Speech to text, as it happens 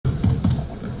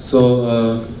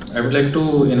So I would like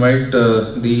to invite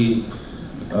the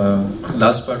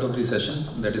last part of the session,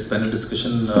 that is panel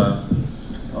discussion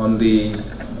on the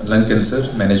lung cancer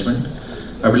management.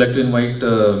 I would like to invite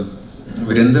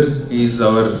Virender. He is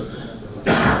our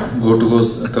go-to-go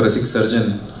thoracic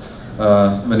surgeon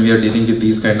when we are dealing with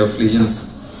these kind of lesions,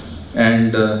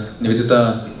 and Nivedita,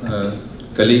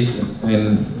 colleague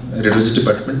in radiology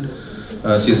department.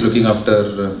 She is looking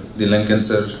after the lung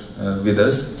cancer with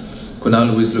us. Kunal,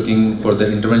 who is looking for the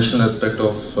interventional aspect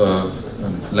of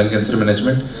lung cancer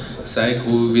management. Saik,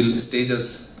 who will stage us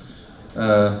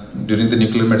during the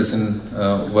nuclear medicine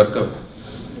workup.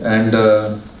 And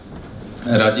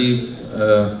Rajiv,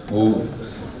 who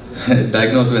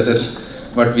diagnosed whether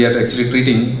what we are actually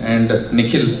treating. And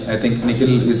Nikhil, I think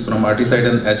Nikhil is from RT side,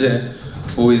 and Ajay,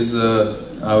 who is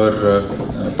our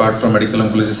part from medical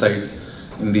oncology side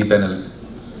in the panel.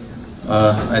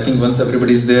 I think once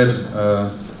everybody is there,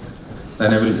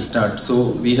 then I will start.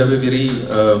 So we have a very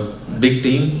big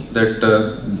team that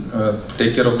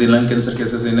take care of the lung cancer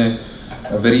cases in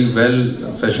a very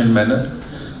well-fashioned manner.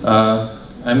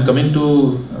 I am coming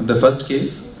to the first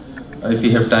case. If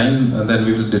we have time, then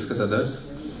we will discuss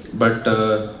others. But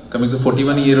coming to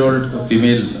 41-year-old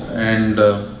female and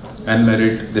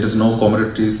unmarried, there is no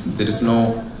comorbidities, there is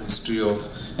no history of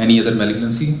any other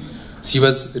malignancy. She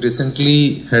was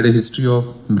recently had a history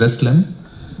of breast lump,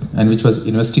 and which was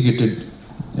investigated,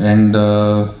 and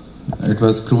it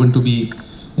was proven to be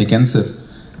a cancer.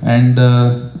 And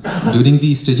during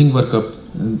the staging workup,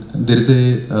 there is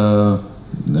a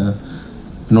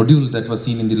nodule that was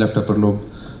seen in the left upper lobe.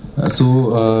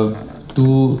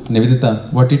 To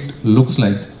Nivedita, what it looks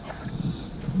like?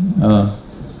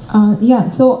 Yeah,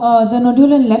 so the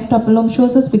nodule in left upper lobe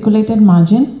shows a spiculated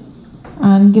margin,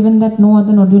 and given that no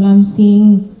other nodule I'm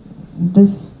seeing,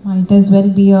 this might as well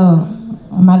be a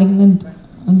malignant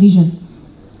lesion.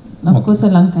 Of course, a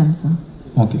lung cancer.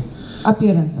 Okay.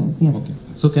 Appearance-wise, yes. Okay.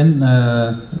 So can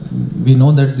we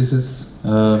know that this is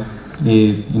a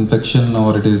infection,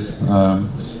 or it is a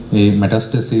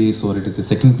metastasis, or it is a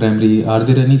second primary? Are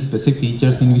there any specific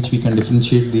features in which we can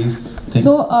differentiate these things?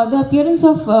 So the appearance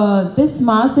of this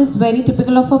mass is very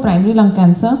typical of a primary lung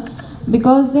cancer,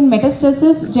 because in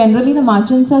metastasis, generally the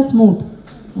margins are smooth.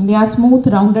 They are smooth,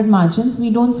 rounded margins.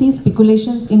 We don't see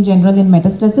spiculations in general in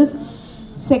metastasis.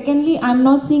 Secondly, I'm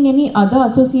not seeing any other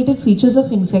associated features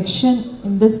of infection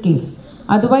in this case.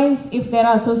 Otherwise, if there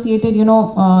are associated,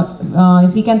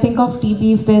 if we can think of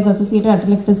TB, if there's associated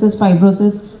atelectasis,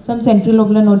 fibrosis, some central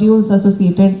lobular nodules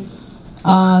associated,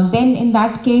 then in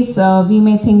that case, we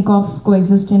may think of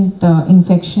coexistent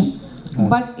infection.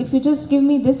 But if you just give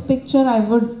me this picture, I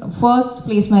would first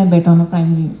place my bet on a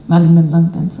primary malignant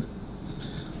lung cancer.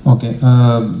 Okay.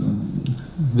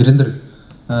 Virender,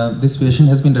 this patient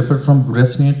has been referred from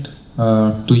BreastNet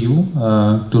to you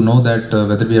to know that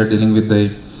whether we are dealing with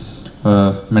the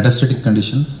metastatic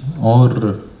conditions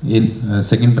or in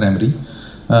second primary.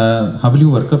 How will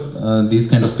you work up these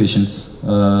kind of patients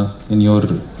in your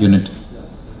unit?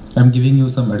 I'm giving you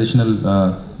some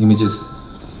additional images.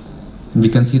 We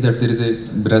can see that there is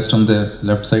a breast on the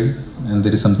left side, and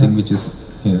there is something which is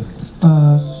here.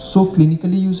 So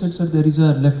clinically you said, sir, there is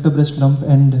a left breast lump,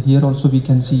 and here also we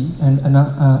can see, and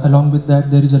along with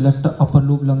that there is a left upper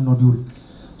lobe lung nodule.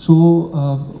 So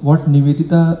what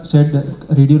Nivedita said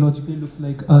radiologically looked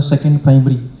like a second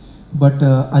primary, but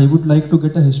I would like to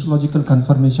get a histological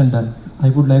confirmation done.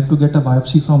 I would like to get a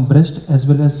biopsy from breast, as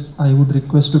well as I would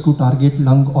request to target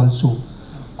lung also.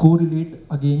 Correlate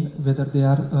again whether they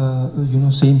are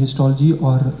same histology,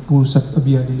 or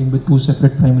we are dealing with two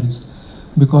separate primaries,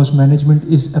 because management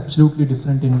is absolutely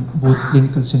different in both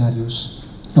clinical scenarios.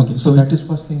 Okay, so that is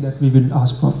first thing that we will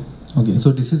ask for. Okay,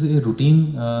 so this is a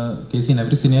routine case in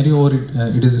every scenario, or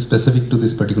it is specific to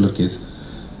this particular case?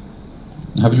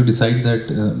 How will you decide that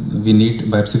we need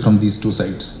biopsy from these two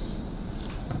sites?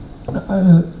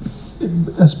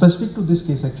 Specific to this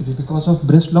case actually, because of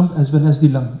breast lump as well as the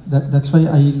lung. That's why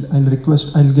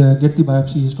I'll get the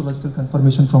biopsy histological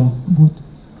confirmation from both.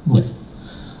 Yeah.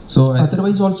 So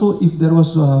otherwise also, if there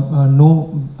was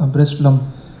no breast lump,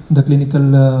 the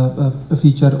clinical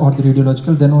feature or the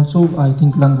radiological, then also I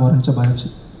think lung warrants a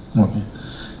biopsy. Okay.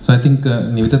 So I think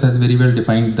Nivedita has very well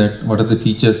defined that what are the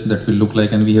features that will look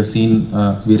like, and we have seen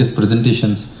various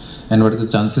presentations, and what is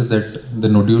the chances that the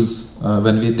nodules,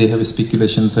 when they have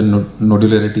speculations and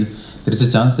nodularity, there is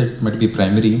a chance that it might be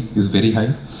primary is very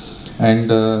high. And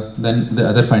then the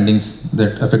other findings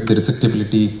that affect the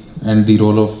resectability and the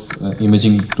role of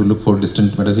imaging to look for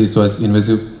distant metastases. So as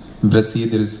invasive breast C,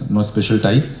 there is no special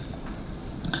type.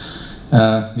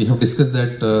 We have discussed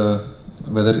that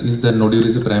whether is the nodule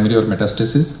is a primary or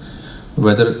metastasis.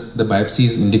 whether the biopsy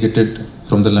is indicated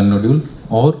from the lung nodule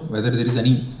or whether there is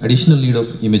any additional need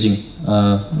of imaging.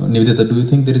 Nivedita, do you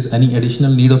think there is any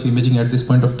additional need of imaging at this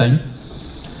point of time?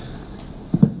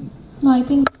 No, I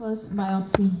think first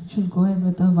biopsy, should go ahead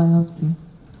with a biopsy.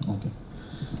 Okay.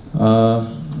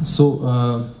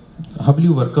 How will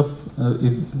you work up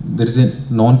if there is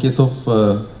a known case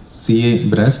of CA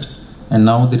breast and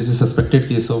now there is a suspected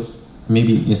case of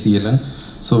maybe a CA lung?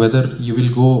 So whether you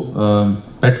will go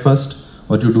PET first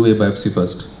or you do a biopsy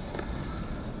first?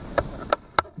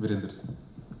 Virendra.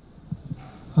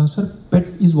 Sir, PET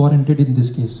is warranted in this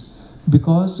case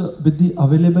because with the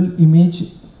available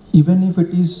image, even if it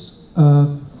is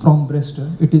from breast,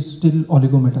 it is still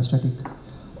oligometastatic.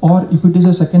 Or if it is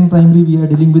a second primary, we are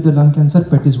dealing with the lung cancer,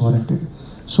 PET is warranted.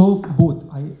 So both,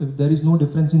 if there is no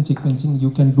difference in sequencing,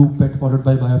 you can do PET followed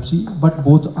by biopsy, but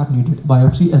both are needed,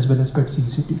 biopsy as well as PET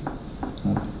CCT.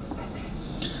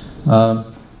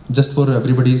 Just for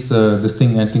everybody's this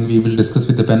thing, I think we will discuss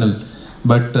with the panel.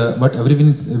 But what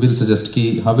everyone will suggest,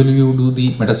 how will you do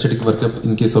the metastatic workup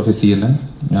in case of a CA lung?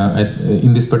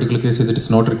 In this particular case, it is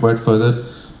not required further.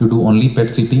 You do only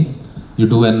PET CT, you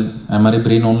do an MRI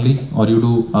brain only, or you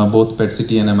do both PET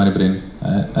CT and MRI brain.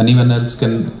 Anyone else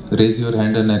can raise your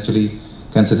hand and actually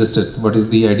can suggest it. What is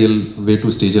the ideal way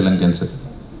to stage a lung cancer?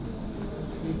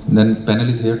 Then panel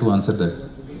is here to answer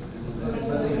that.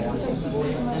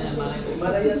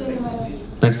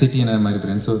 PET CT and MRI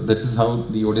brain. So that is how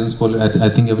the audience poll. I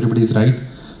think everybody is right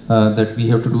that we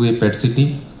have to do a PET CT.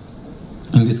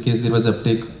 In this case, there was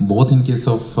uptake both in case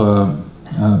of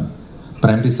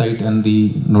primary site and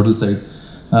the nodal site.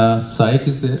 Sayak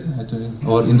is there actually,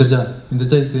 or Indraja.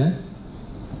 Indraja is there.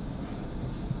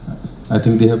 I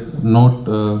think they have not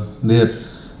there.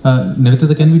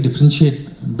 Nivedita, can we differentiate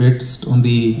based on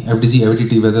the FDG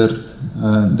avidity whether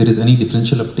there is any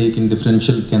differential uptake in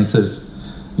differential cancers?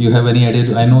 You have any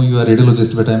idea? I know you are a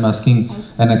radiologist, but I am asking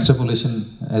an extrapolation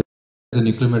as a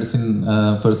nuclear medicine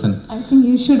person. I think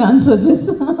you should answer this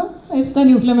if the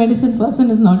nuclear medicine person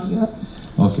is not here.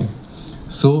 Okay.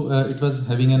 So it was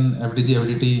having an FDG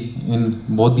avidity in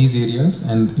both these areas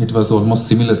and it was almost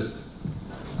similar.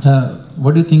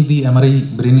 What do you think the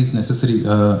MRI brain is necessary,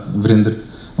 Virendra,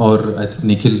 or I think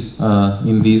Nikhil,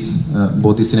 in these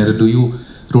both these scenarios? Do you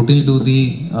routinely do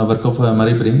the work of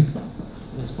MRI brain?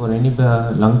 Yes, for any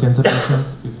lung cancer patient,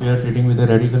 if we are treating with a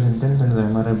radical intent, then the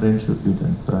MRI brain should be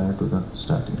done prior to the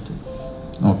starting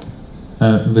treatment. Okay.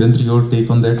 Virendra, your take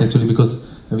on that actually, because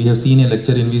we have seen a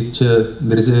lecture in which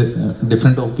there is a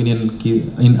different opinion.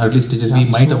 In early stages, we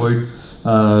might avoid.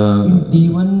 In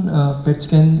T1 PET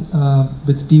scan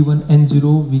with T1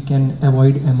 N0, we can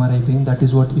avoid MRI brain. That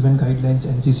is what even guidelines,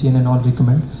 NCCN and all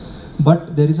recommend.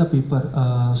 But there is a paper.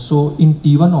 So in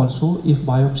T1 also, if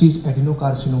biopsy is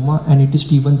adenocarcinoma and it is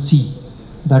T1C,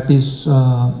 that is 2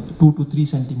 to 3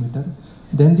 centimeter,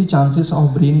 then the chances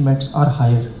of brain mets are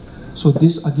higher. So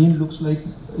this again looks like,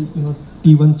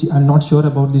 T1C. I'm not sure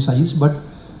about the size, but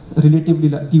relatively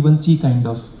like T1C kind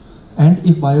of. And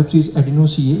if biopsy is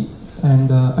adeno-CA and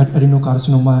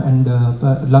adenocarcinoma and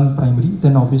lung primary,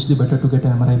 then obviously better to get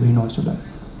MRI brain also done.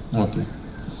 Okay.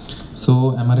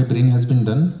 So MRI brain has been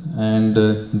done, and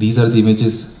these are the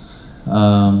images.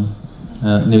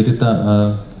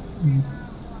 Nivedita,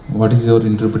 what is your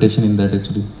interpretation in that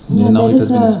actually? Yeah, now there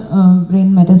is a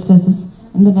brain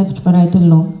metastasis in the left parietal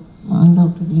lobe,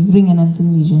 undoubtedly ring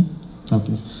enhancing lesion.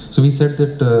 Okay. So we said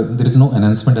that there is no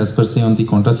enhancement as per se on the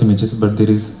contrast images, but there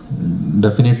is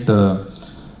definite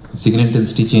signal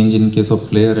intensity change in case of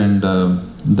flare and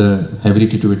the heavily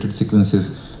titulated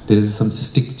sequences. There is some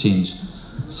cystic change.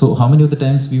 So how many of the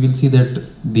times we will see that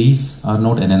these are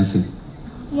not enhancing?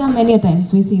 Yeah, many a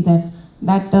times we see that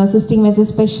cystic mets,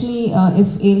 especially if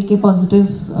ALK positive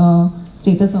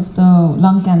status of the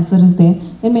lung cancer is there,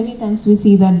 then many times we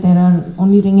see that there are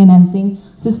only ring enhancing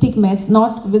cystic mets,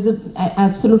 not visible,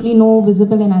 absolutely no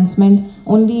visible enhancement,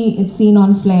 only it's seen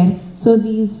on flare. So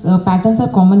these patterns are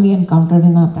commonly encountered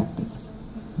in our practice.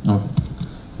 Okay.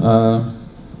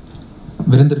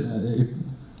 Virendra,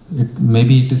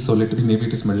 maybe it is solitary, maybe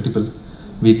it is multiple.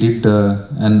 We did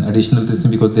an additional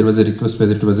testing because there was a request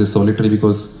whether it was a solitary,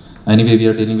 because anyway we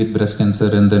are dealing with breast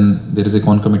cancer and then there is a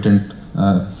concomitant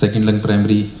second lung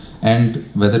primary, and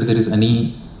whether there is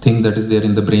anything that is there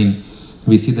in the brain.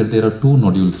 We see that there are 2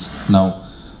 nodules now.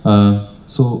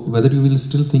 So whether you will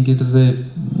still think it is a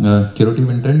curative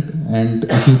intent, and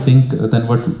if you think, then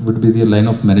what would be the line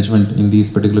of management in these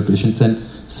particular patients? And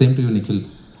same to you, Nikhil.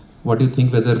 What do you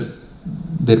think, whether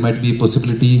there might be a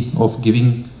possibility of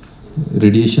giving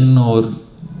radiation or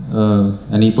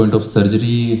any point of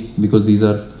surgery, because these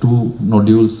are 2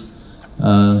 nodules,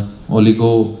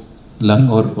 oligo lung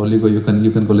or oligo, you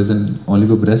can call as an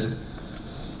oligo breast?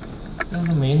 Yeah,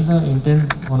 the main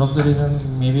intent, one of the reasons,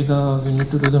 maybe we need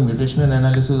to do the mutational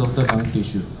analysis of the lung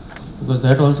tissue, because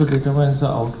that also determines the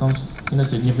outcomes in a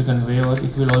significant way, or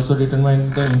it will also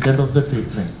determine the intent of the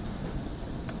treatment.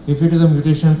 If it is a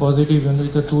mutation positive,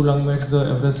 with the 2 lung mets, the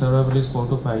average survival is 4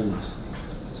 to 5 years.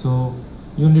 So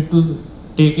you need to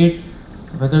take it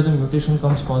whether the mutation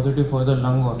comes positive for the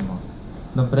lung or not.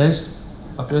 The breast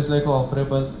appears like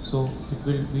operable, so it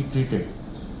will be treated.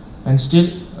 And still,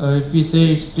 if we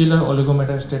say it's still an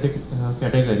oligometastatic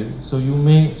category, so you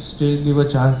may still give a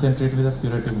chance and treat with a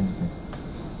curative intent.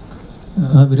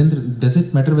 Virendra, does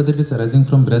it matter whether it is arising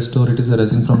from breast or it is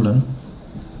arising from lung?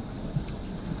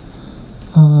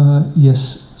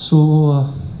 Yes.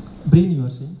 So, brain, you are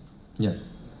saying? Yeah.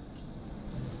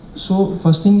 So,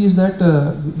 first thing is that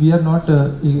we are not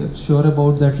sure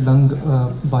about that lung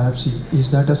biopsy.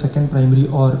 Is that a second primary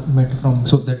or met from?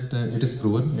 So that it is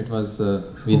proven. It was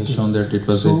we have shown that it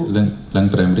was a lung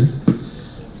primary.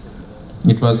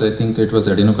 It was, I think, it was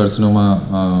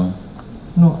adenocarcinoma.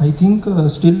 No, I think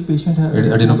still patient has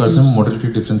adenocarcinoma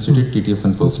modality differentiated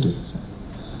TTF1 positive. Okay.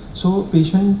 So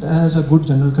patient has a good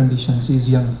general conditions. He is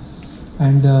young,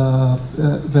 and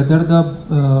whether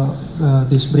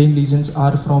these brain lesions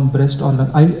are from breast or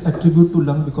lung, I attribute to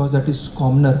lung because that is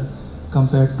commoner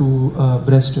compared to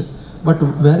breast. But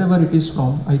wherever it is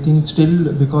from, I think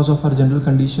still because of our general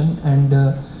condition and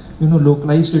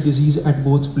localized disease at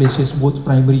both places, both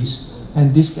primaries,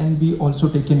 and this can be also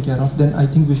taken care of, then I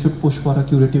think we should push for a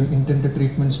curative intended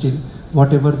treatment still,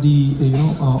 whatever the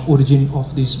origin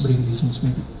of these brain lesions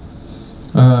may be.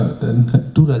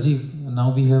 To Rajiv,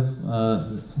 now we have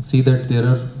see that there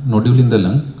are nodule in the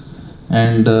lung,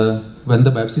 and when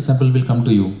the biopsy sample will come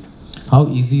to you, how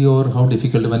easy or how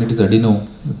difficult when it is adeno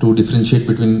to differentiate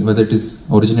between whether it is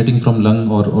originating from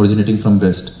lung or originating from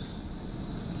breast?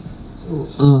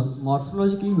 So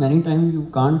morphologically, many times you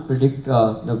can't predict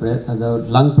the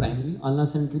lung primary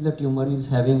unless until the tumor is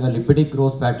having a lipidic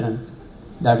growth pattern.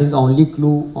 That is the only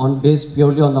clue based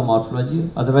purely on the morphology.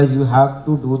 Otherwise, you have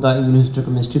to do the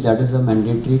immunohistochemistry. That is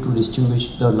mandatory to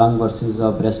distinguish the lung versus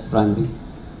the breast primary.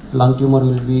 Lung tumor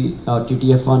will be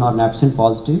TTF1 or napsin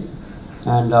positive,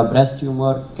 and breast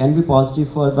tumor can be positive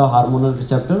for the hormonal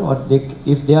receptor, or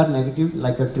if they are negative,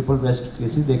 like a triple breast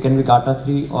cases, they can be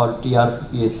GATA3 or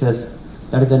TRPSS.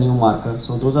 That is a new marker.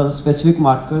 So those are the specific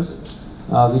markers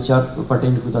which are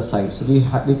pertaining to the site. So we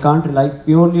can't rely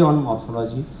purely on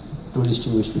morphology to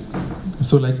distinguish between.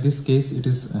 So like this case, it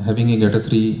is having a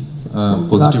GATA3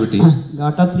 positivity.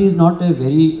 GATA3 is not a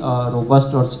very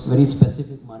robust or very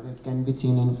specific marker. It can be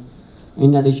seen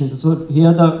in addition to. So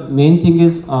here the main thing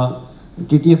is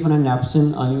TTF1 and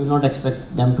napsin. You will not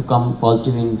expect them to come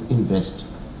positive in breast.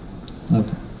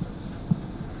 Okay.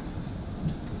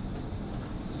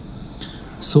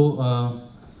 So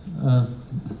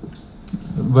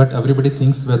what everybody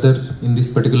thinks, whether in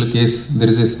this particular case there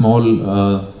is a small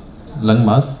lung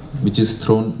mass which is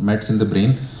thrown mets in the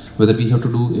brain, whether we have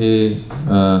to do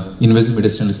a invasive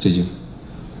medicinal staging.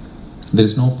 There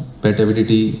is no PET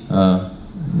avidity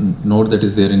node that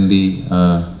is there in the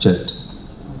chest.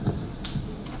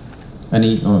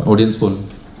 Any audience poll?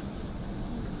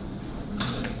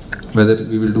 Whether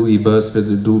we will do EBUS, whether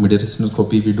we do medicinal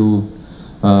copy, we do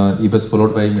EBUS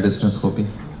followed by medicinal copy.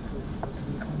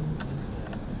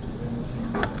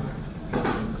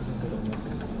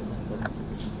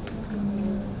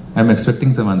 I'm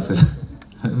expecting some answer.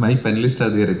 My panelists are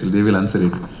there actually, they will answer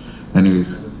it.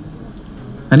 Anyways.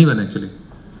 Anyone actually?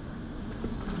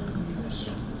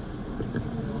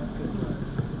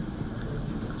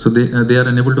 So they are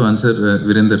unable to answer,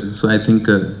 Virender. So I think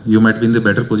you might be in the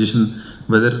better position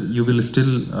whether you will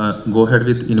still go ahead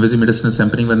with invasive medicinal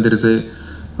sampling when there is a,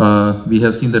 we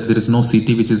have seen that there is no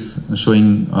CT which is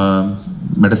showing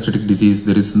metastatic disease,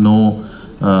 there is no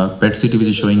PET CT which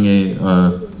is showing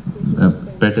a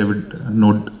PET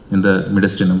node in the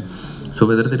mediastinum. So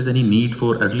whether there is any need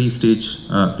for early stage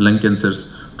lung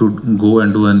cancers to go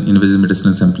and do an invasive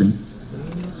medicinal sampling.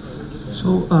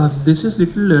 So this is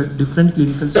little different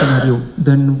clinical scenario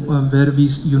than where we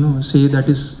say that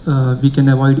is we can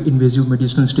avoid invasive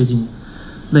medicinal staging,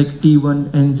 like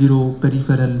T1 N0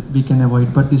 peripheral we can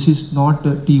avoid, but this is not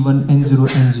T1 N0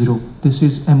 N0. This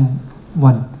is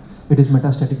M1. It is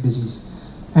metastatic disease,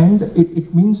 and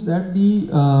it means that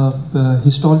the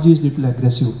histology is little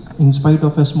aggressive. In spite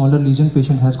of a smaller lesion,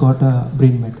 patient has got a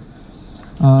brain met.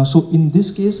 So in this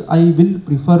case, I will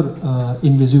prefer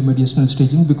invasive medicinal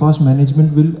staging because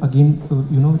management will again,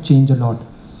 change a lot.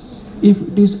 If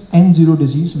it is N0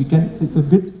 disease, we can,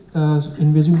 with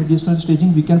invasive medicinal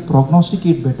staging, we can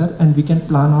prognosticate better and we can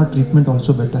plan our treatment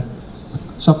also better.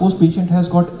 Suppose patient has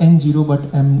got N0 but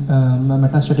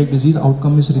metastatic disease,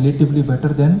 outcome is relatively better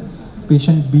than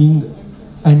patient being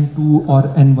N2 or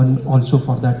N1 also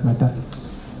for that matter.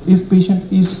 If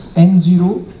patient is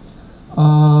N0,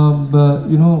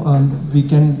 we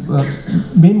can,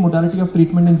 main modality of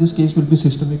treatment in this case will be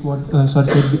systemic. What sir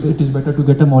said, it is better to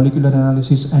get a molecular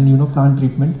analysis and plan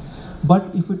treatment. But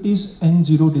if it is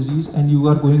N0 disease and you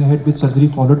are going ahead with surgery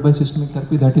followed by systemic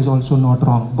therapy, that is also not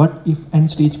wrong. But if N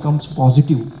stage comes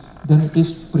positive, then it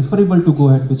is preferable to go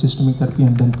ahead with systemic therapy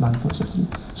and then plan for surgery.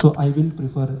 So I will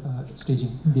prefer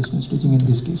additional staging in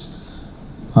this case.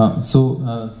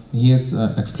 He has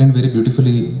explained very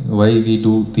beautifully why we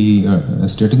do the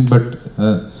staging, but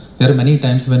there are many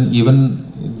times when even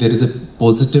there is a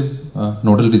positive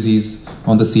nodal disease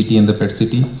on the CT and the PET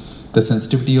CT, the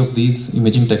sensitivity of these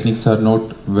imaging techniques are not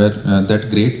that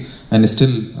great, and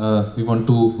still we want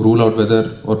to rule out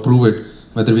whether or prove it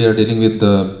whether we are dealing with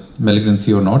the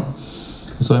malignancy or not.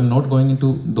 So I'm not going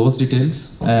into those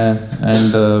details,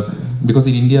 because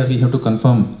in India we have to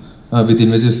confirm with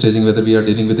invasive staging whether we are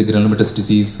dealing with a granulomatous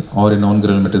disease or a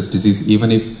non-granulomatous disease,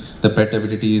 even if the PET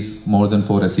avidity is more than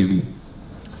 4 SUV.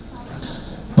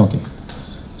 Okay.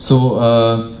 So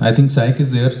I think Saik is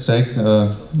there. Saik,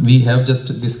 we have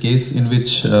just this case in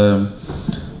which there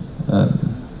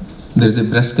is a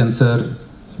breast cancer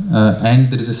and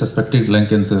there is a suspected lung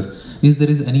cancer. Is there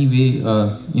any way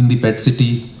in the PET CT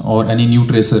or any new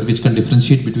tracer which can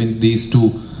differentiate between these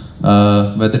two,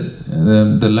 whether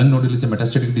the lung nodule is a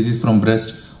metastatic disease from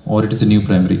breast or it is a new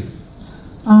primary?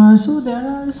 So there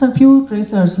are some few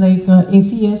tracers like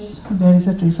FES. There is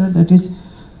a tracer that is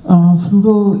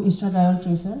fluoroestradiol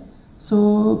tracer.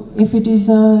 So if it is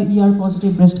a ER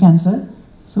positive breast cancer,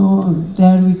 so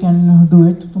there we can do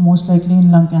it. So most likely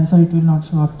in lung cancer it will not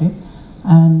show uptake.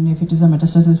 And if it is a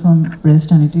metastasis from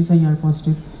breast and it is a ER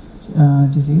positive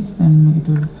disease, then it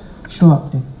will show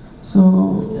uptake.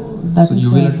 So that so is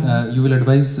you will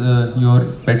advise your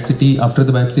PET CT after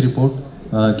the biopsy report.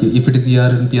 If it is ER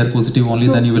and PR positive only,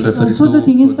 then you will refer it to. So the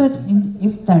thing is that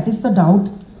if that is the doubt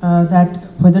that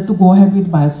whether to go ahead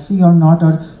with biopsy or not,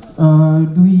 or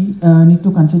do we need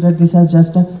to consider this as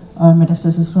just a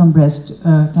metastasis from breast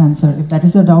cancer? If that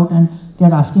is a doubt and they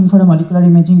are asking for a molecular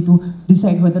imaging to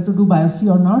decide whether to do biopsy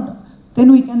or not,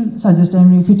 then we can suggest.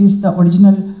 And if it is the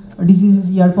original disease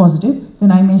is ER positive,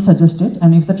 then I may suggest it.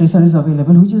 And if the tracer is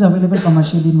available, which is available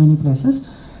commercially in many places.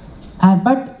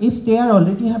 But if they are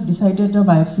already have decided a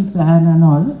biopsy plan and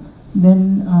all,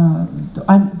 then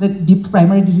and the deep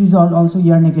primary disease is also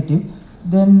ER negative,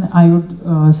 then I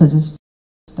would suggest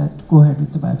that go ahead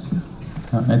with the biopsy.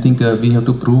 I think we have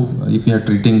to prove if we are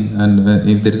treating and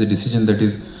if there is a decision that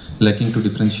is lacking to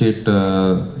differentiate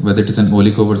whether it is an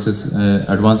oligo versus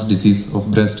advanced disease of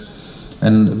breast,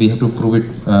 and we have to prove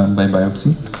it by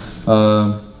biopsy.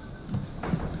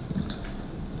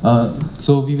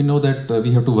 So we know that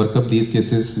we have to work up these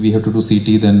cases. We have to do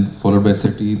CT, then followed by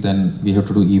CT, then we have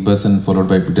to do EBUS and followed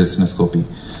by pedestrianoscopy.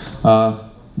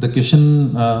 The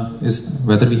question is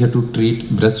whether we have to treat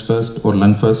breast first or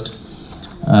lung first,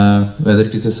 whether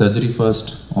it is a surgery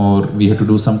first or we have to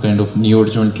do some kind of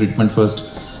neoadjuvant treatment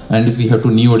first, and if we have to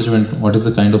neoadjuvant, what is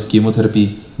the kind of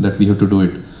chemotherapy that we have to do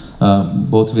it.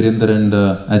 Both Virender and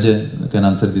Ajay can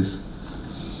answer this.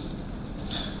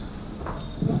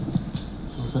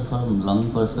 So from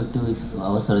lung perspective, if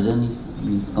our surgeon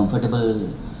is comfortable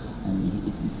and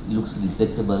it looks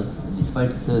resectable, despite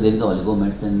there is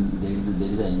oligomets and there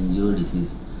is an N0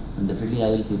 disease, and definitely I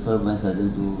will prefer my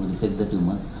surgeon to resect the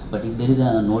tumor. But if there is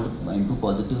a node N2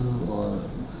 positive, or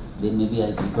then maybe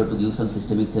I prefer to give some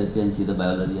systemic therapy and see the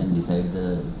biology and decide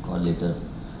the call later.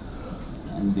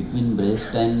 And between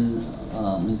breast and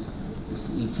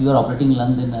if you are operating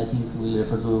lung, then I think we will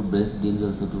refer to breast DMs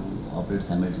also to operate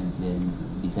simultaneously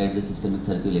and decide the systemic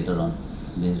therapy later on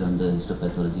based on the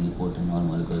histopathology report and all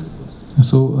molecular reports.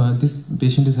 So this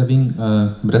patient is having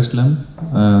breast lump.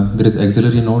 There is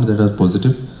axillary node that are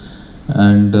positive,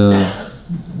 and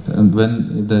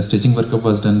when the staging workup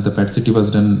was done, the PET CT was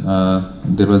done,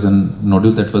 there was a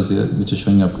nodule that was there which is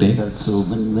showing uptake. Yes, so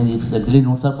when if axillary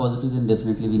nodes are positive, then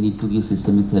definitely we need to give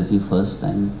systemic therapy first.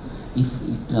 And if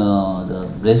the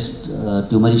breast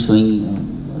tumor is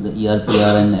showing the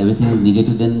ER/PR and everything is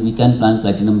negative, then we can plan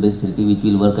platinum-based therapy, which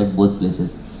will work at both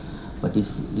places. But if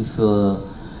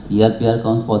ER/PR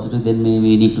comes positive, then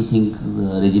we need to think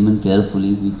regimen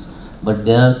carefully. But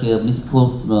there are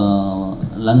for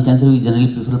lung cancer we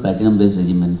generally prefer platinum-based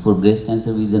regimen. For breast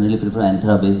cancer we generally prefer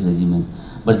anthra-based regimen.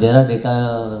 But there are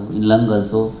data in lung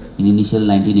also in initial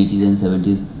 1980s and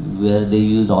 70s where they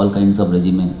used all kinds of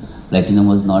regimen. Platinum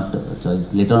was not a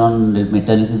choice. Later on,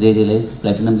 meta-analysis they realized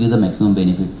platinum gives the maximum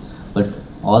benefit. But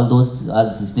all those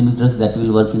are systemic drugs that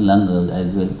will work in lung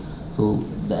as well. So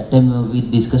that time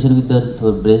with discussion with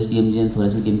the breast DMG and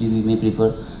thoracic DMG, we may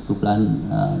prefer to plan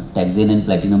taxane and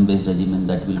platinum based regimen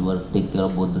that will work, take care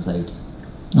of both the sides.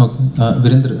 Okay,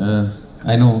 Virendra,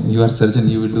 I know you are surgeon,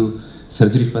 you will do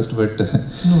surgery first, but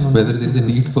whether there is a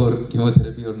need for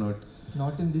chemotherapy or not?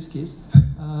 Not in this case.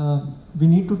 We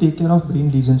need to take care of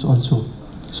brain lesions also.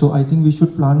 So I think we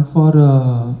should plan for,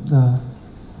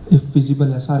 if feasible,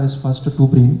 SRS first to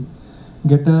brain.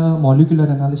 Get a molecular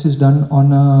analysis done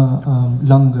on a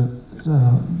lung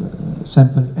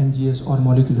sample, NGS or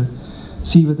molecular.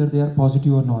 See whether they are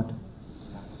positive or not.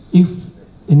 If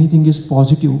anything is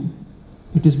positive,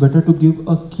 it is better to give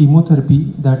a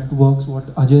chemotherapy that works, what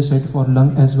Ajay said, for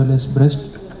lung as well as breast.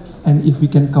 And if we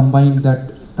can combine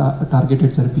that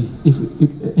targeted therapy, if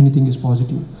anything is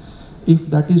positive. If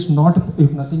that is not,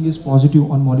 if nothing is positive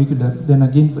on molecular, then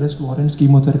again breast warrants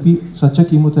chemotherapy, such a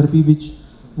chemotherapy which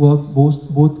works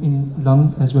both in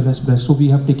lung as well as breast. So we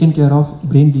have taken care of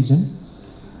brain lesion.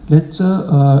 Let's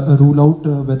rule out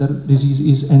whether disease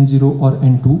is N0 or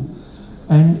N2.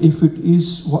 And if it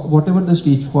is, whatever the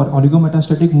stage, for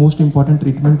oligometastatic, most important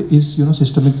treatment is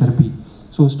systemic therapy.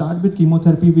 So start with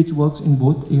chemotherapy which works in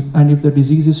both, and if the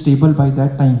disease is stable by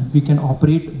that time, we can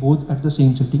operate both at the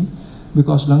same setting,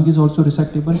 because lung is also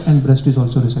resectable and breast is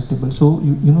also resectable. So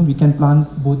we can plan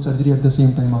both surgery at the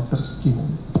same time after chemo.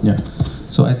 Yeah.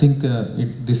 So I think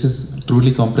this is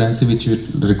truly comprehensive, which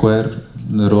will require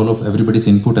the role of everybody's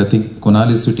input. I think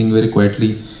Kunal is sitting very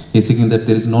quietly. He's thinking that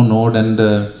there is no node and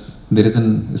there is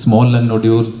a small lung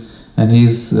nodule, and he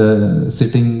is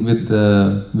sitting with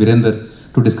Virendra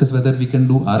to discuss whether we can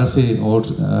do RFA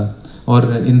or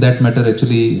in that matter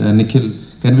actually, Nikhil,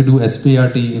 can we do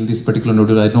SPRT in this particular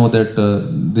nodule? I know that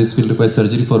this will require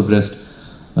surgery for breast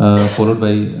followed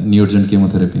by neoadjuvant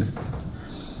chemotherapy.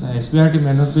 SPRT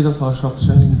may not be the first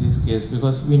option in this case,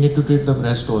 because we need to treat the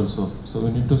breast also. So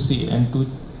we need to see, and to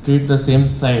treat the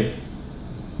same side,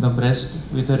 the breast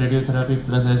with a radiotherapy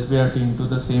plus SPRT into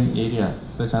the same area,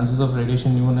 the chances of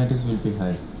radiation pneumonitis will be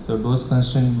high. So those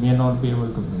constraints may not be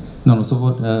able to meet. No, so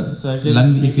for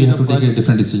lung, if you have to take a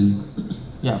different decision.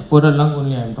 Yeah, for a lung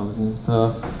only I am talking.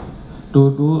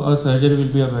 To do a surgery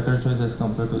will be a better choice as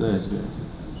compared to the SPRT.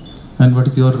 And what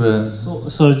is your... So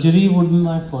surgery would be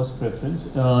my first preference.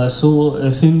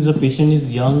 Since the patient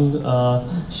is young,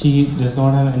 she does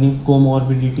not have any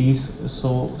comorbidities,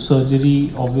 so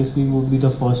surgery obviously would be the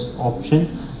first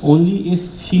option. Only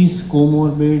if she is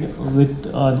comorbid with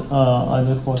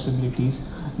other possibilities,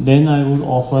 then I would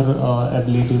offer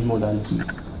ablative modalities.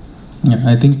 Yeah,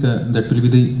 I think that will be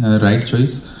the right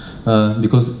choice.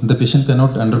 Because the patient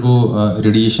cannot undergo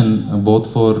radiation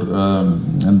both for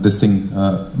breast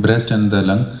and the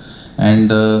lung,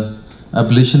 and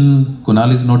ablation,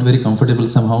 Kunal is not very comfortable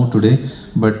somehow today,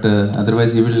 but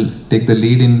otherwise he will take the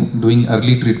lead in doing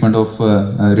early treatment of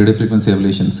radiofrequency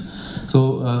ablations.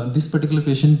 So this particular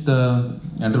patient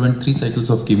underwent 3 cycles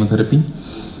of chemotherapy,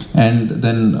 and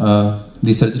then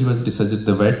the surgery was discharged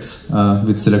the VETs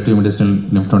with selective medicinal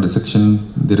lymph node dissection.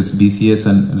 There is BCS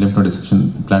and lymph node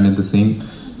dissection planned in the same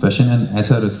fashion, and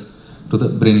SRS to the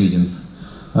brain lesions.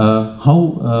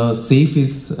 How safe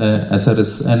is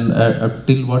SRS, and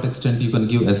till what extent you can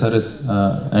give SRS,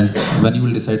 and when you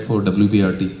will decide for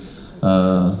WBRT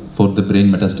for the brain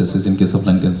metastasis in case of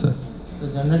lung cancer? So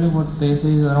generally what they say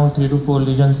is around 3 to 4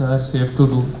 lesions are safe to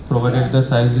do, provided the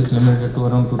size is limited to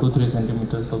around 2 to 3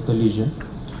 centimeters of the lesion.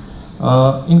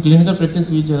 In clinical practice,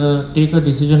 we take a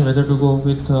decision whether to go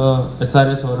with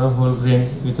SRS or a whole brain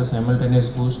with a simultaneous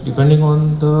boost, depending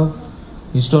on the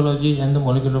histology and the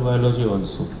molecular biology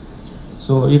also.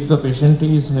 So if the patient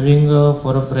is having,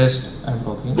 for a breast, I am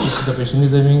talking, if the patient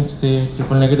is having, say,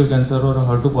 triple negative cancer or a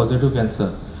HER2 positive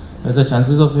cancer, the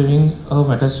chances of having a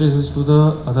metastasis to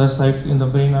the other side in the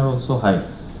brain are also high.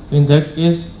 In that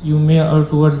case, you may err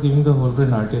towards giving the whole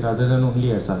brain RT rather than only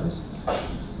SRS.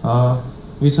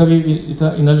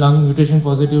 In a lung mutation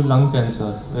positive lung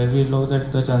cancer, where we know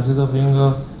that the chances of having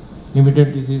a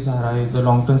limited disease are high, the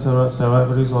long-term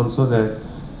survival is also there.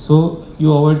 So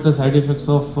you avoid the side effects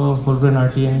of whole brain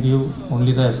RT and give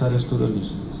only the SRS to the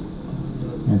lesions.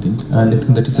 I think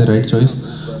that is the right choice.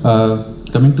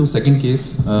 Coming to second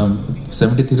case,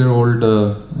 73-year-old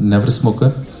never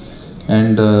smoker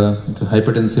and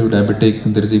hypertensive, diabetic.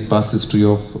 There is a past history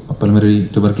of pulmonary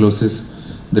tuberculosis.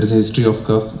 There is a history of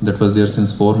cough that was there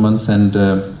since 4 months, and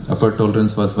effort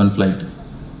tolerance was 1 flight.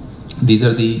 These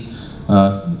are the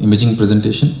imaging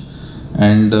presentation,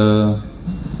 and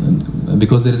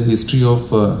because there is a history of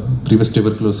previous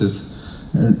tuberculosis,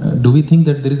 do we think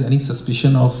that there is any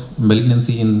suspicion of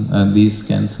malignancy in these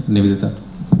scans, Nivedita?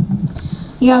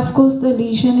 Yeah, of course, the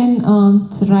lesion in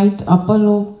right upper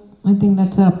lobe, I think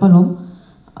that's the upper lobe,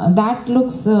 that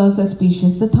looks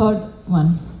suspicious. The third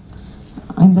one,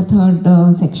 in the third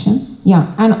section.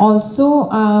 Yeah, and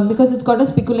also because it's got a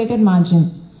spiculated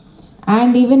margin.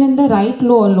 And even in the right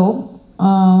lower lobe,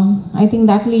 I think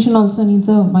that lesion also needs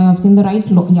a biopsy. In the right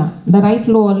lobe, yeah, the right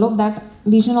lower lobe, that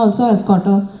lesion also has got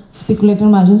a spiculated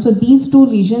margin. So these two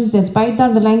lesions, despite the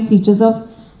underlying features of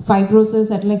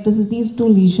fibrosis, atelectasis, these two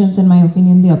lesions, in my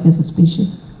opinion, they appear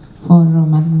suspicious for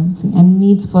malignancy and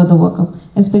needs further workup,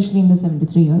 especially in the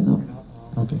 73 years old.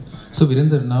 Okay. So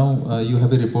Virender, now you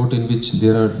have a report in which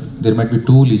there might be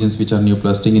two lesions which are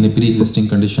neoplastic in a pre-existing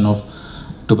condition of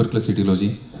tuberculous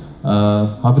etiology.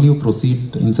 How will you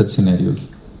proceed in such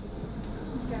scenarios?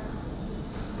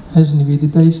 As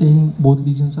Nivedita is saying, both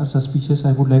lesions are suspicious.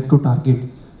 I would like to target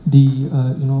the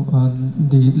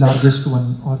the largest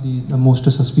one or the most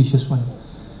suspicious one,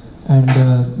 and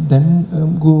then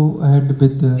go ahead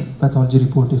with the pathology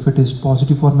report. If it is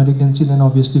positive for malignancy, then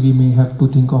obviously we may have to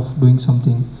think of doing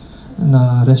something. And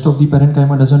rest of the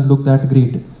parenchyma doesn't look that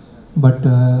great, but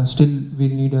still we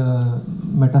need a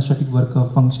metastatic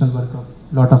workup, functional workup,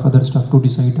 lot of other stuff to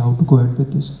decide how to go ahead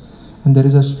with this. And there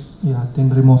is a thin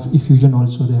rim of effusion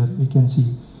also there. We can see.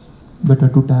 Better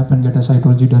to tap and get a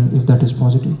cytology done if that is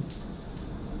positive.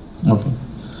 Okay.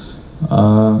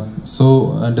 So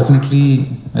definitely,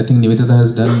 I think Nivedita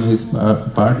has done his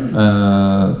part,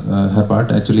 her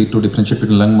part actually to differentiate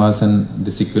between lung mass and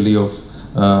the sequelae of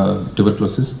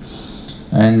tuberculosis.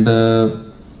 And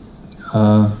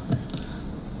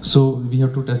so we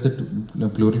have to test the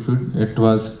pleural fluid. It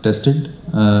was tested.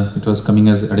 It was coming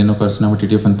as adenocarcinoma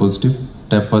TTFN positive.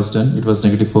 TAP was done. It was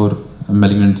negative for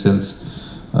malignant cells.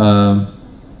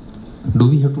 Do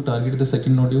we have to target the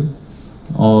second nodule,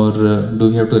 or do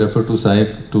we have to refer to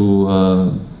SAEC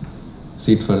to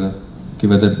see it further,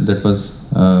 whether that was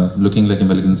looking like a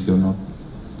malignancy or not?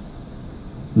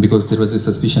 Because there was a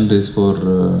suspicion raised for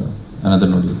another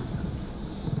nodule.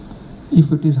 If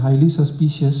it is highly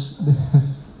suspicious,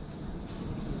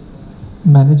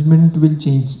 management will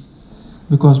change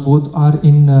because both are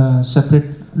in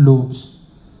separate lobes.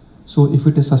 So if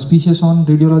it is suspicious on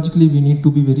radiologically, we need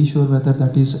to be very sure whether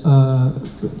that is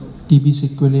TB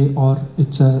sequelae or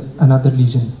it's another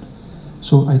lesion.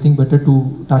 So I think better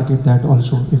to target that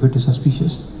also if it is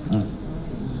suspicious.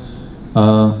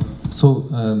 So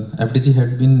FDG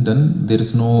had been done. There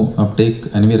is no uptake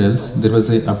anywhere else. There was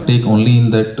a uptake only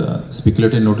in that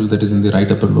spiculated nodule that is in the right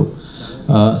upper lobe.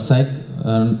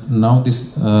 Now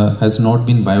this has not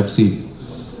been biopsied,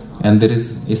 and there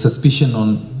is a suspicion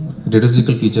on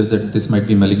radiological features that this might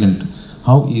be malignant.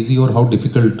 How easy or how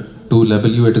difficult to label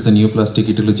you it as a neoplastic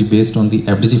etiology based on the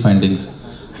FDG findings,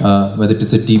 whether it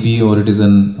is a TB or it is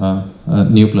an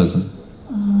neoplasm?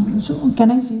 So can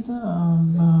I see the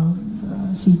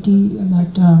CT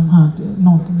that,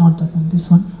 no, not that one, this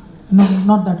one. No,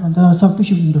 not that one, the soft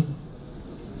tissue window.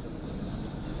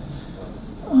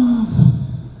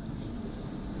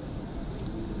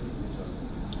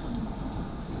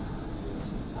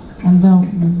 And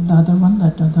the other one,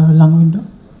 that the lung window.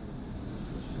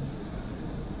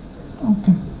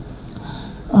 Okay.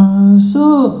 So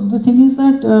the thing is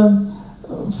that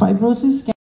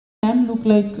fibrosis can look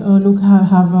like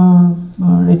have a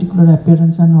reticular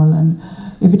appearance and all, and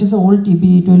if it is an old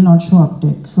TB, it will not show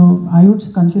uptake. So I would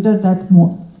consider that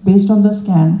more based on the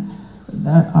scan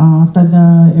that after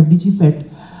the FDG PET.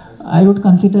 I would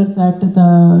consider that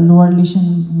the lower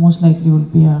lesion most likely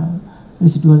would be a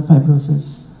residual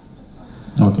fibrosis.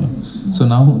 Okay, so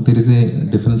now there is a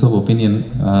difference of opinion.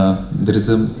 There is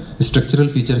a structural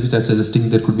feature which are suggesting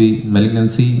there could be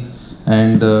malignancy,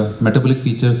 and metabolic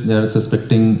features they are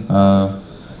suspecting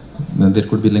there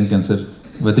could be lung cancer.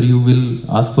 Whether you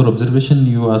will ask for observation,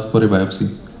 you ask for a biopsy.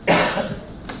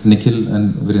 Nikhil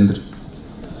and Virender.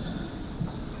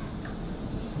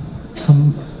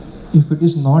 If it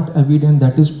is not evident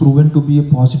that is proven to be a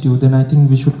positive, then I think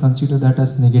we should consider that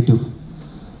as negative,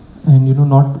 and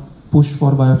not push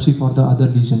for biopsy for the other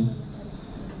lesion,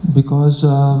 because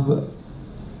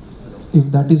if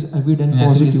that is evident positive.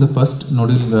 I think it's the first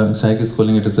nodule. Shaik is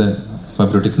calling it as a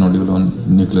fibrotic nodule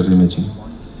on nuclear imaging.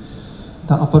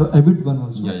 The upper avid one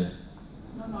also. Yeah.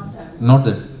 No, not that. Not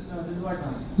that.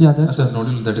 Yeah, that's a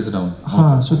nodule that is down.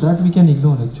 Okay. So that we can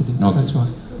ignore actually. Okay. That's all.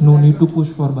 No need to push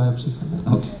for biopsy for that.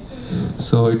 Okay.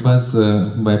 So it was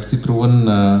biopsy proven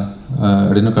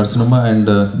adenocarcinoma, and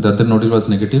the other nodule was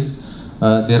negative.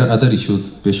 There are other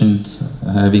issues. Patients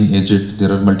having aged.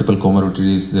 There are multiple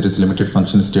comorbidities. There is limited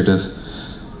function status.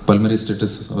 Pulmonary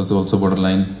status was also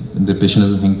borderline. The patient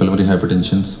is having pulmonary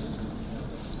hypertension.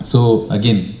 So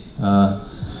again,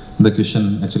 the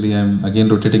question. Actually, I'm again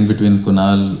rotating between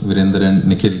Kunal, Virender and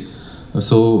Nikhil.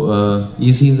 So,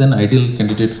 is he an ideal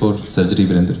candidate for surgery,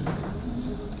 Virender?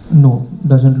 No,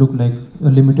 doesn't look like. A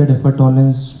limited effort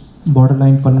tolerance,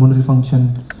 borderline pulmonary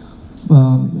function,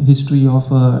 history of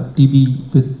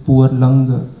TB with poor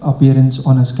lung appearance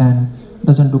on a scan.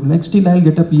 Doesn't look like. Still, I'll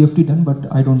get a PFT done,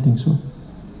 but I don't think so.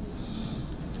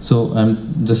 So,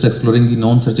 I'm just exploring the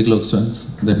non-surgical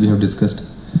options that we have discussed.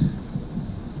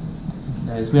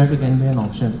 The SBRT can be an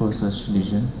option for such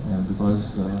lesion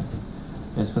because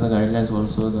as per the guidelines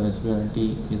also, the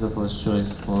SBRT is the first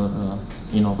choice for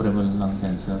inoperable lung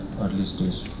cancer, early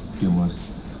stage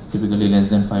tumors, typically less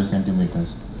than 5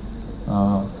 centimeters.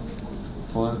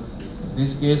 For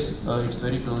this case, it's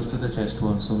very close to the chest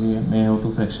wall, so we may have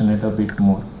to fractionate a bit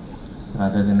more.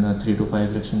 Rather than the 3 to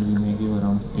 5 fraction, we may give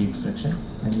around 8 fraction,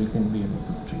 and we can be able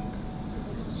to treat.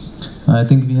 I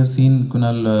think we have seen,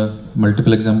 Kunal,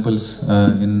 multiple examples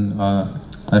in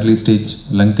early stage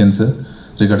lung cancer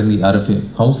regarding the RFA.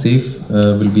 How safe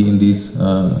will be in these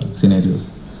scenarios?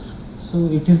 So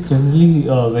it is generally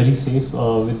very safe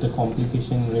with the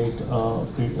complication rate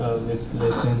with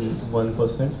less than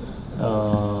 1%.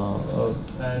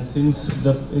 And since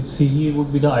he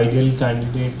would be the ideal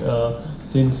candidate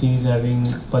since he is having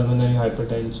pulmonary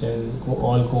hypertension,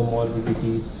 all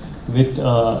comorbidities with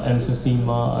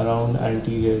emphysema around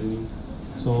anteriorly.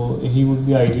 So he would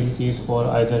be ideal case for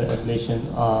either ablation,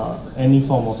 any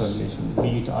form of ablation,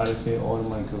 be it RFA or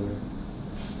microwave.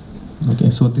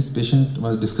 Okay, so this patient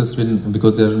was discussed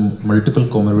because there are multiple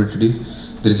comorbidities.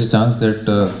 There is a chance that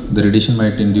the radiation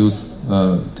might induce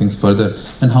things further.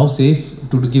 And how safe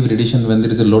to give radiation when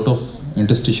there is a lot of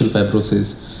interstitial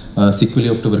fibrosis, sequelae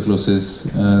of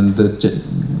tuberculosis, and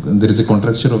there is a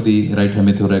contracture of the right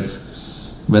hemithorax?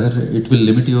 Whether it will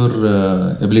limit your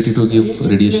ability to give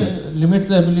radiation? Limit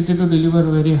the ability to deliver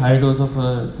very high dose of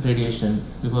radiation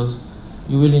because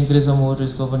you will increase the more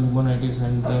risk of pneumonitis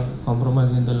and the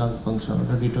compromise in the lung function or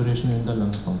the deterioration in the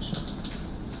lung function.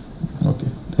 Okay,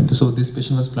 thank you. So this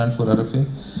patient was planned for RFA.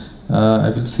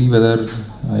 I will see whether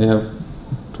I have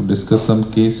to discuss some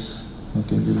case.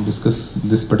 Okay, we will discuss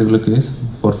this particular case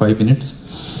for 5 minutes.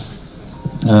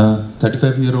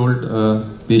 35-year-old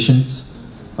patients,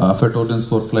 effort tolerance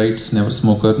for flights, never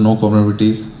smoker, no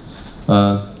comorbidities.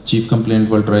 Chief complaint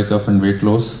was dry cough and weight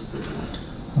loss.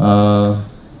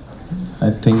 I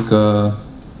think, okay,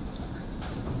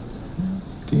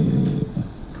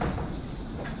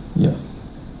 yeah.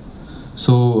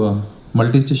 So,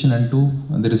 multi-station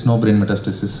N2, there is no brain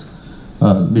metastasis.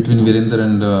 Between Virender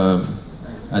and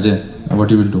Ajay, what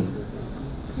you will do?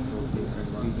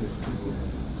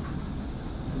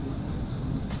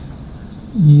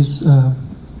 He is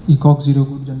ECOG 0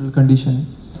 good general condition.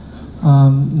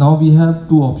 Now we have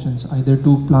two options: either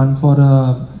to plan for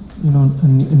a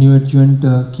neoadjuvant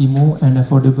chemo and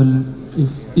affordable,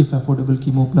 if affordable,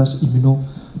 chemo plus immuno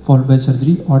followed by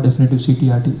surgery, or definitive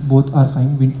CTRT. Both are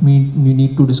fine. We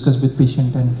need to discuss with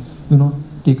patient and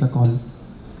take a call.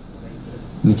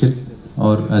 Nikhil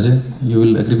or Ajay, you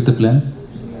will agree with the plan?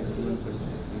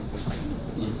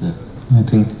 Yes, sir. I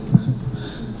think.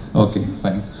 Okay,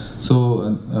 fine.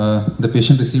 So the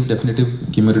patient received definitive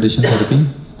chemoradiation therapy,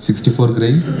 64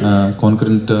 gray,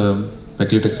 concurrent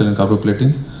paclitaxel and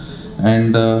carboplatin.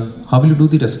 And how will you do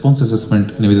the response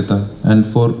assessment, Nivedita? And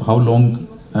for how long?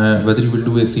 Whether you will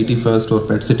do a CT first or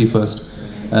PET CT first?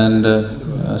 And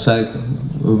Shahid,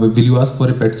 will you ask for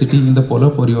a PET CT in the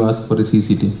follow-up or you ask for a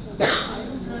CCT?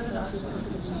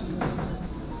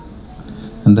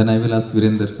 And then I will ask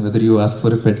Virender whether you ask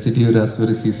for a PET CT or ask for a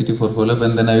CCT for follow-up.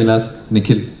 And then I will ask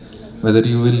Nikhil whether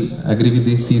you will agree with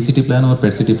the CCT plan or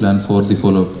PET CT plan for the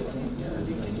follow-up.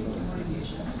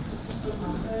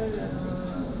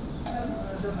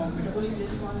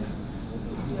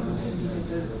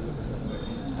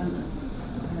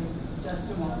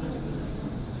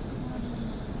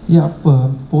 Yeah,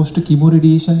 post chemo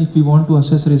radiation, if we want to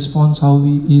assess response, how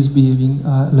he is behaving,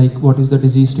 like what is the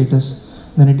disease status,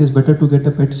 then it is better to get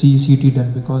a PET CT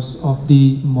done because of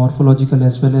the morphological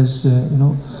as well as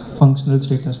functional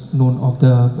status known of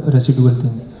the residual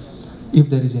thing, if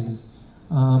there is any.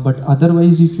 But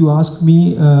otherwise, if you ask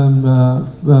me,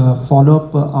 follow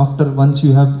up after once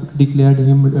you have declared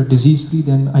him disease free,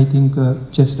 then I think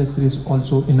chest X-ray is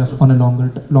also enough on a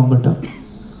longer term.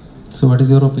 So what is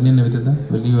your opinion, Nivedita?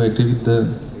 Will you agree with the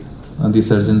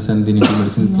surgeons and the nuclear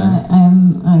medicine plan?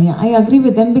 I agree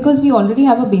with them because we already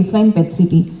have a baseline PET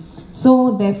CT.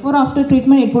 So therefore, after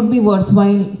treatment, it would be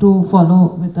worthwhile to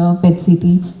follow with a PET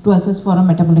CT to assess for a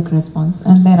metabolic response,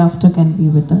 and thereafter can be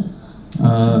with the.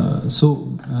 So,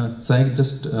 Sai,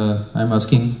 just I'm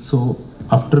asking. So,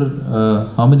 after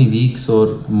how many weeks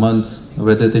or months,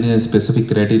 whether there is a specific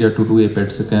criteria to do a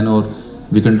PET scan, or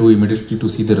we can do immediately to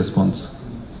see the response?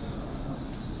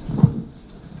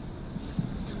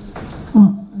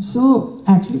 So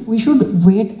we should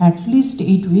wait at least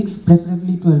 8 weeks,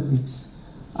 preferably 12 weeks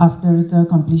after the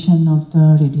completion of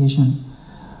the radiation.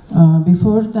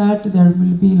 Before that, there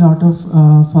will be a lot of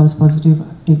false positive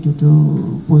uptake due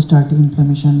to post-RT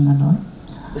inflammation and all.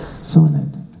 So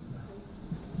like that.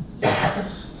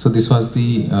 So this was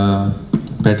the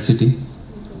PET-CT.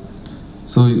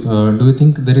 So do you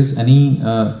think there is any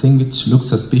thing which looks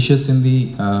suspicious in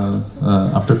the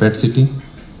after PET-CT?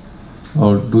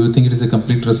 Or do you think it is a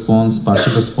complete response,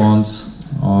 partial response,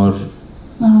 or?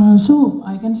 So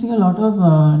I can see a lot of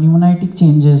pneumonitic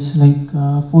changes like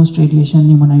post-radiation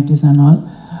pneumonitis and all.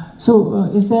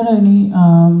 So is there any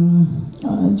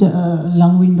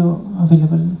lung window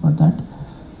available for that?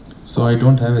 So I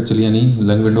don't have actually any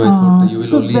lung window. I thought you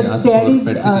will only ask for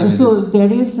PET-CT images. So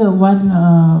there is one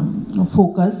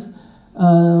focus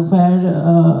where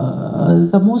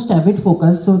the most avid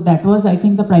focus. So that was, I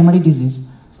think, the primary disease,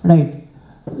 right?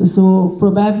 So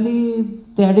probably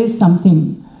there is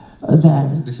something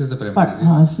there. This is the primary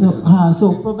disease.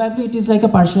 So probably it is like a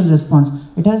partial response.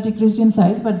 It has decreased in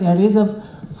size, but there is a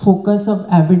focus of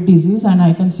avid disease, and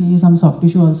I can see some soft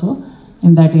tissue also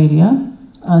in that area.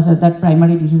 So that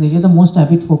primary disease area, the most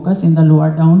avid focus in the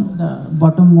lower down, the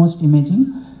bottommost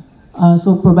imaging.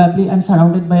 So probably, and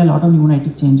surrounded by a lot of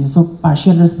pneumonitic changes. So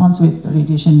partial response with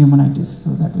radiation pneumonitis.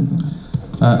 So that will be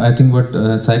I think what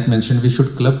Saik mentioned, we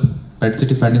should club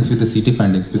PET-CT findings with the CT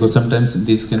findings, because sometimes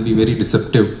these can be very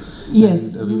deceptive.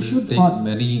 Yes, and we should take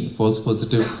many false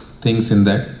positive things in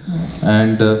that. Yes.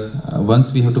 And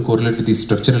once we have to correlate with the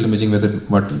structural imaging, whether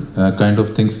what kind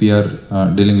of things we are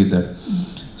dealing with that.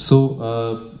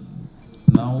 So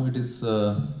now it is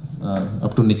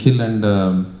up to Nikhil and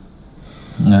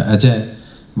Ajay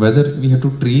whether we have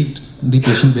to treat the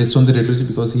patient based on the radiology,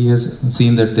 because he has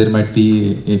seen that there might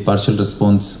be a partial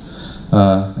response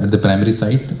at the primary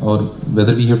site, or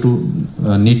whether we have to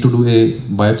need to do a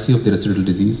biopsy of the residual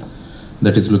disease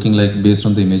that is looking like based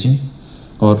on the imaging,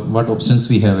 or what options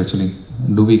we have actually.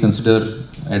 Do we consider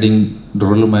adding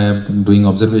durvalumab, doing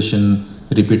observation,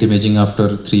 repeat imaging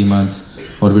after 3 months,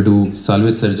 or we do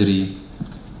salvage surgery?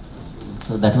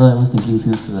 So that was I was thinking,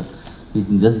 since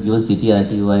we just given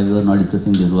CTRT, why we were not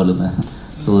discussing durvalumab.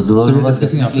 So durvalumab was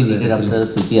definitely needed after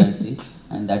CTRT,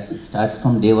 and that starts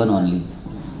from day 1 only.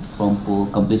 From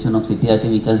completion of CTRT,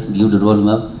 we can give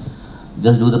durvalumab.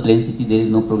 Just do the plain CT, there is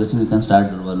no progression, we can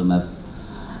start durvalumab.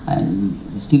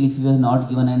 And still, if you have not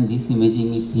given and this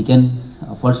imaging, if he can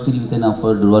afford, still we can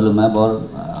offer durvalumab, or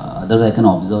otherwise I can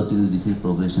observe till disease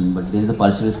progression. But there is a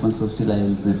partial response, so still I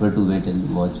will prefer to wait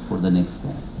and watch for the next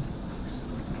time.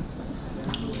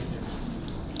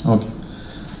 Okay.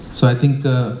 So I think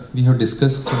we have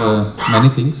discussed many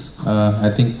things. I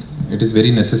think it is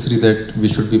very necessary that we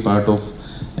should be part of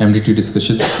MDT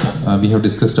discussions. We have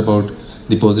discussed about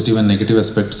the positive and negative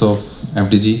aspects of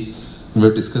FDG. We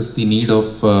have discussed the need of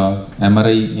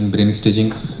MRI in brain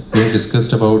staging. We have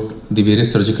discussed about the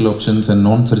various surgical options and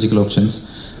non-surgical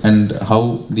options, and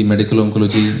how the medical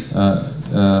oncology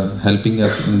helping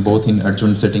us in both in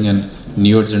adjuvant setting and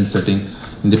neo-adjuvant setting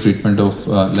in the treatment of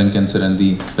lung cancer and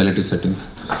the palliative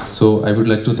settings. So I would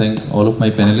like to thank all of my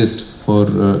panelists for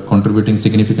contributing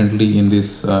significantly in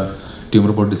this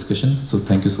tumor board discussion. So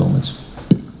thank you so much.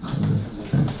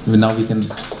 Now we can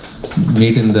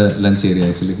meet in the lunch area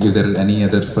actually, if there are any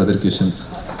other further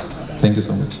questions. Thank you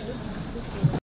so much.